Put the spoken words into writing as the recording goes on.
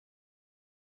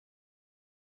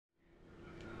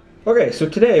Okay, so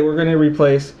today we're going to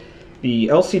replace the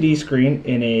LCD screen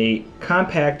in a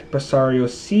Compaq Presario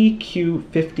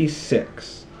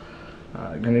CQ56.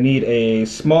 You're going to need a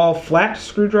small flat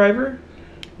screwdriver,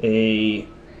 a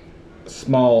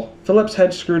small Phillips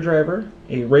head screwdriver,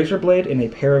 a razor blade, and a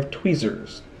pair of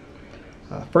tweezers.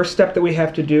 First step that we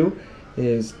have to do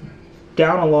is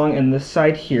down along in this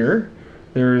side here,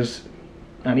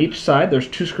 on each side there's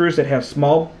two screws that have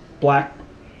small black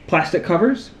plastic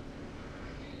covers.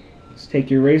 Just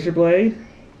take your razor blade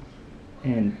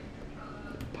and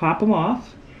pop them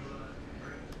off.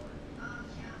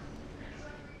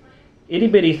 Itty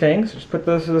bitty things, just put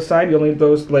those to the side, you'll need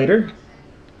those later.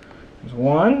 There's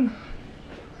one.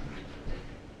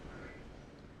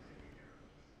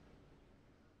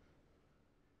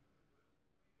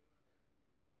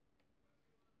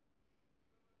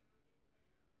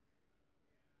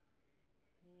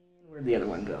 Where'd the other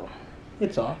one go?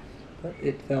 It's off, but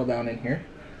it fell down in here.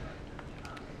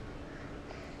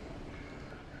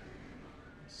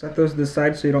 Set those to the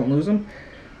side so you don't lose them.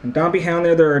 And down behind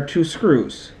there are two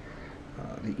screws.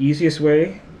 The easiest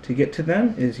way to get to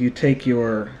them is you take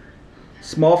your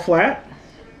small flat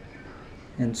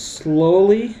and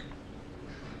slowly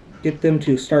get them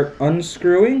to start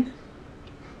unscrewing.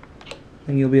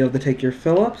 And you'll be able to take your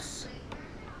Phillips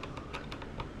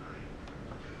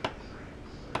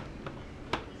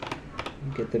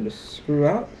and get them to screw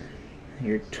out. And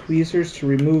your tweezers to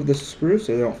remove the screws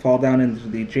so they don't fall down into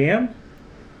the jam.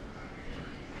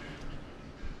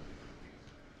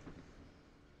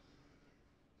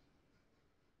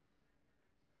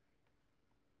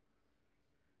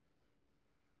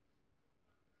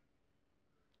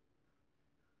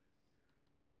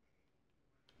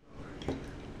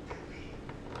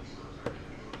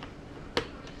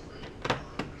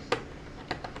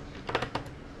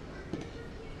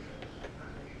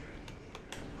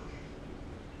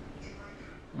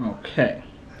 Okay.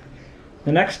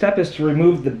 The next step is to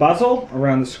remove the bezel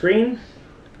around the screen.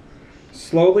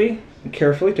 Slowly and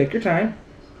carefully, take your time.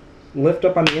 Lift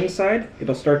up on the inside,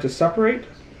 it'll start to separate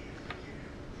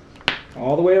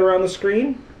all the way around the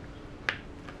screen.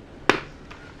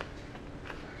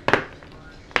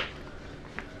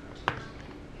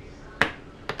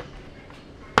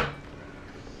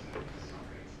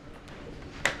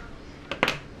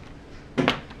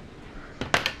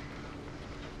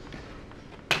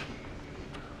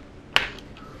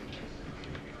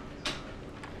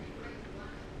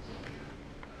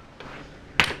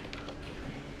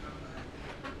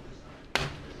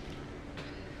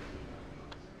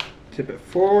 Tip it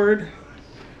forward.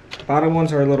 The bottom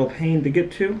ones are a little pain to get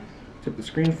to. Tip the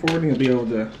screen forward and you'll be able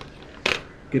to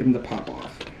get them to pop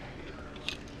off.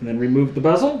 And then remove the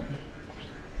bezel.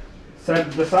 Set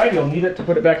it to the side, you'll need it to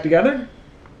put it back together.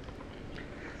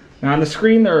 Now on the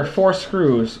screen there are 4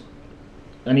 screws,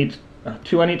 on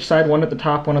 2 on each side, 1 at the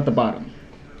top, 1 at the bottom.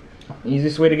 The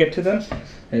easiest way to get to them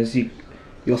is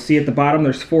you'll see at the bottom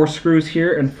there's 4 screws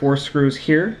here and 4 screws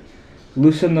here.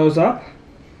 Loosen those up.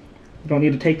 You don't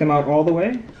need to take them out all the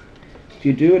way. If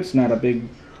you do, it's not a big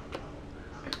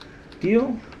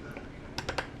deal.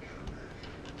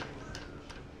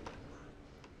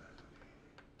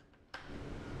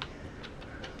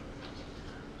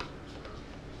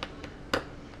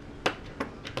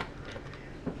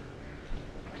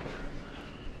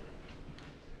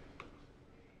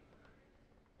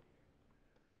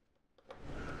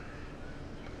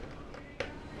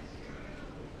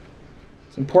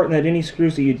 It's important that any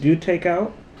screws that you do take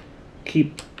out,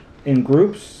 keep in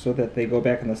groups so that they go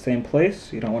back in the same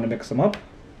place. You don't want to mix them up.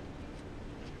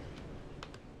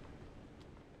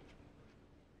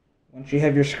 Once you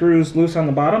have your screws loose on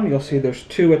the bottom, you'll see there's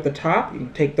 2 at the top. You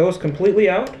can take those completely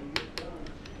out.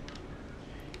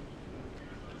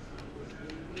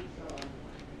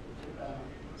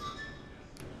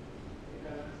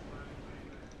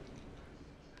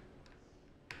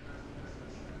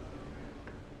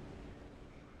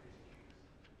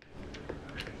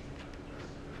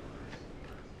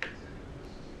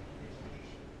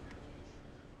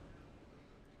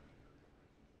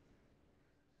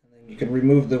 You can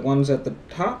remove the ones at the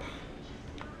top.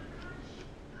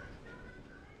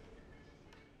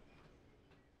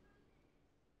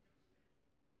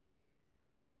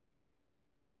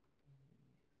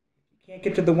 If you can't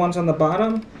get to the ones on the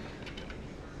bottom,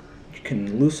 you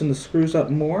can loosen the screws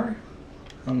up more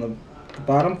on the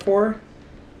bottom 4.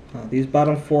 These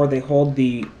bottom 4, they hold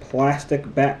the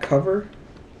plastic back cover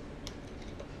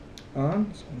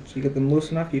on. So once you get them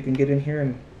loose enough, you can get in here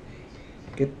and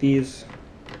get these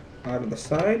out of the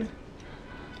side.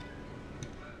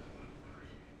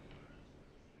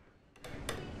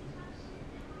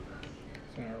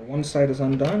 Our one side is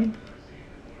undone.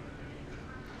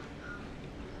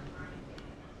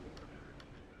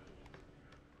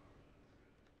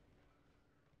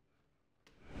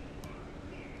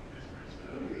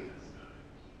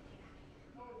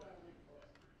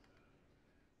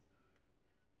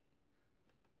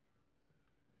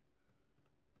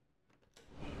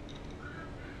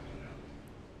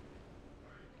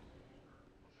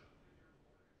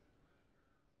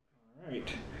 Right.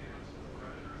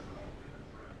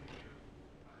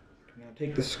 Now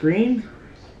take the screen,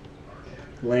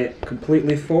 lay it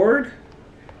completely forward,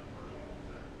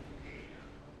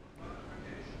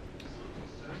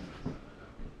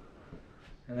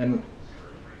 and then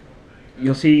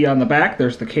you'll see on the back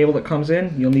there's the cable that comes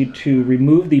in. You'll need to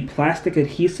remove the plastic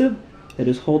adhesive that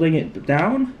is holding it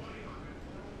down.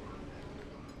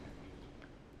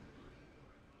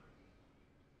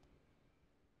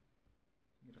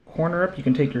 Corner up, you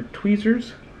can take your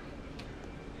tweezers.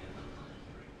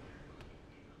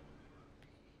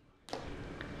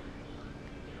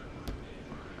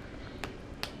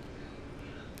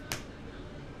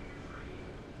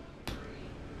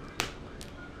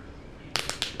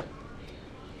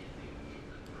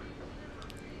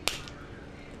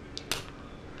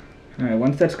 Alright,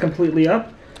 once that's completely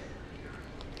up,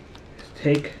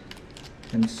 take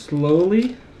and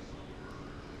slowly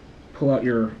pull out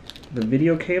the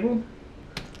video cable.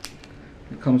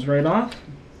 It comes right off.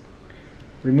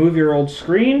 Remove your old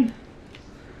screen.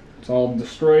 It's all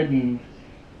destroyed and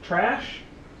trash.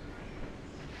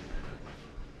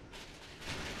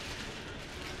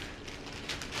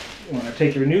 You want to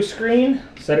take your new screen,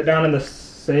 set it down in the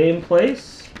same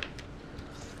place.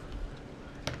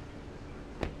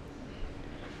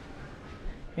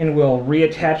 And we'll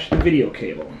reattach the video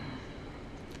cable.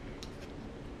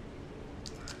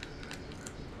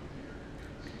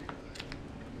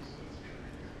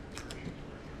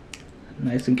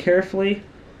 Nice and carefully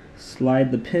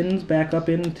slide the pins back up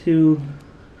into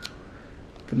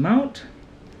the mount.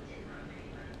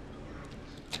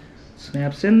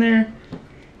 Snaps in there.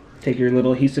 Take your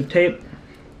little adhesive tape,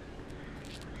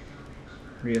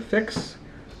 reaffix.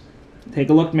 Take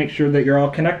a look, make sure that you're all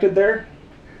connected there,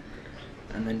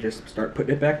 and then just start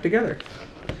putting it back together.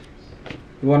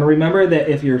 You want to remember that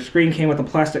if your screen came with a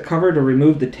plastic cover, to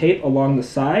remove the tape along the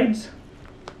sides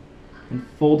and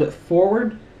fold it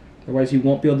forward. Otherwise you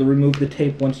won't be able to remove the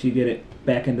tape once you get it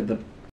back into the